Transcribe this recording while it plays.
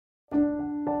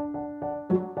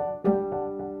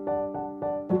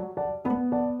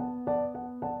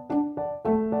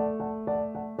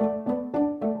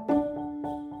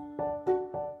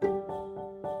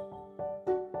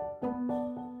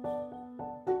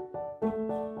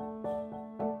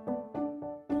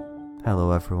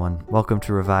Hello everyone, welcome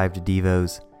to Revived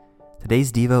Devos.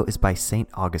 Today's Devo is by St.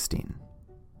 Augustine.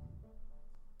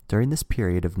 During this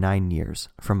period of 9 years,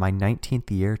 from my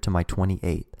 19th year to my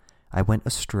 28th, I went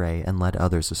astray and led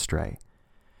others astray.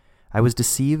 I was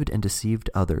deceived and deceived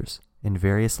others in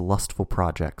various lustful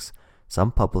projects,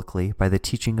 some publicly by the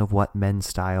teaching of what men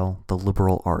style the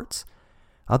liberal arts,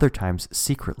 other times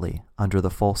secretly under the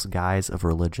false guise of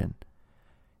religion.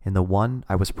 In the one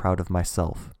I was proud of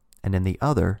myself, and in the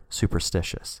other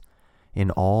superstitious, in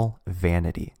all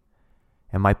vanity.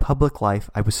 In my public life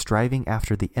I was striving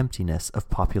after the emptiness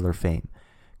of popular fame,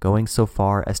 going so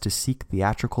far as to seek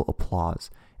theatrical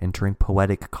applause, entering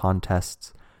poetic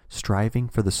contests, striving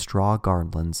for the straw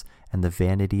garlands and the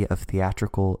vanity of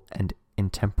theatrical and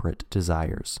intemperate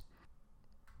desires.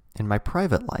 In my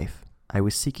private life, I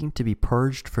was seeking to be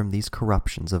purged from these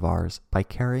corruptions of ours by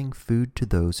carrying food to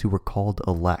those who were called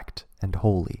elect and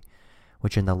holy,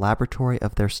 which in the laboratory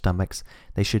of their stomachs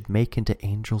they should make into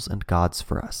angels and gods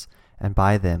for us, and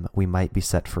by them we might be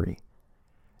set free.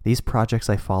 These projects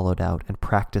I followed out and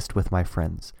practiced with my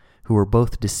friends, who were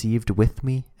both deceived with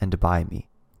me and by me.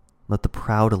 Let the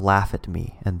proud laugh at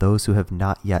me, and those who have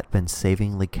not yet been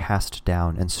savingly cast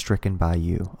down and stricken by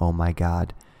you, O my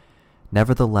God.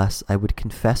 Nevertheless, I would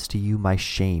confess to you my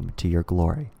shame to your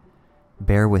glory.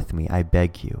 Bear with me, I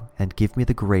beg you, and give me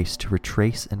the grace to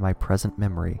retrace in my present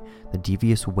memory the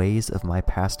devious ways of my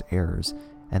past errors,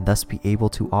 and thus be able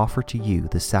to offer to you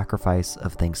the sacrifice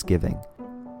of thanksgiving.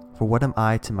 For what am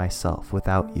I to myself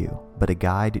without you, but a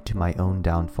guide to my own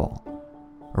downfall?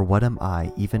 Or what am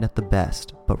I, even at the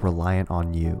best, but reliant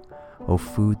on you, O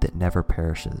food that never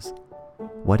perishes?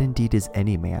 What indeed is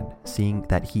any man, seeing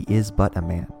that he is but a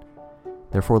man?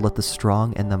 Therefore let the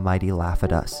strong and the mighty laugh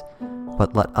at us,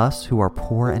 but let us who are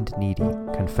poor and needy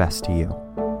confess to you.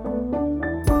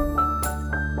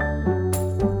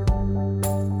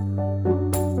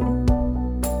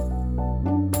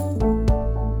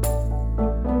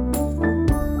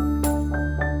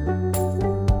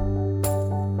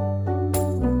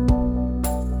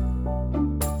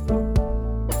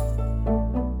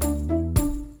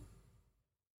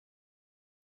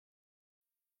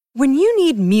 When you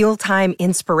need mealtime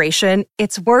inspiration,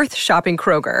 it's worth shopping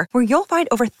Kroger, where you'll find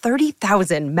over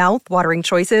 30,000 mouth-watering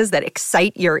choices that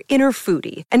excite your inner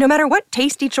foodie. And no matter what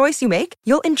tasty choice you make,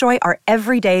 you'll enjoy our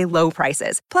everyday low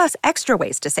prices, plus extra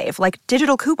ways to save, like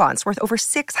digital coupons worth over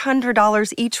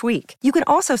 $600 each week. You can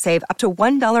also save up to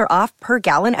 $1 off per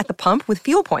gallon at the pump with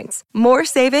fuel points. More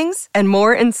savings and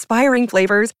more inspiring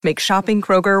flavors make shopping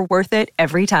Kroger worth it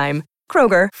every time.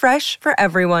 Kroger, fresh for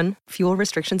everyone. Fuel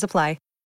restrictions apply.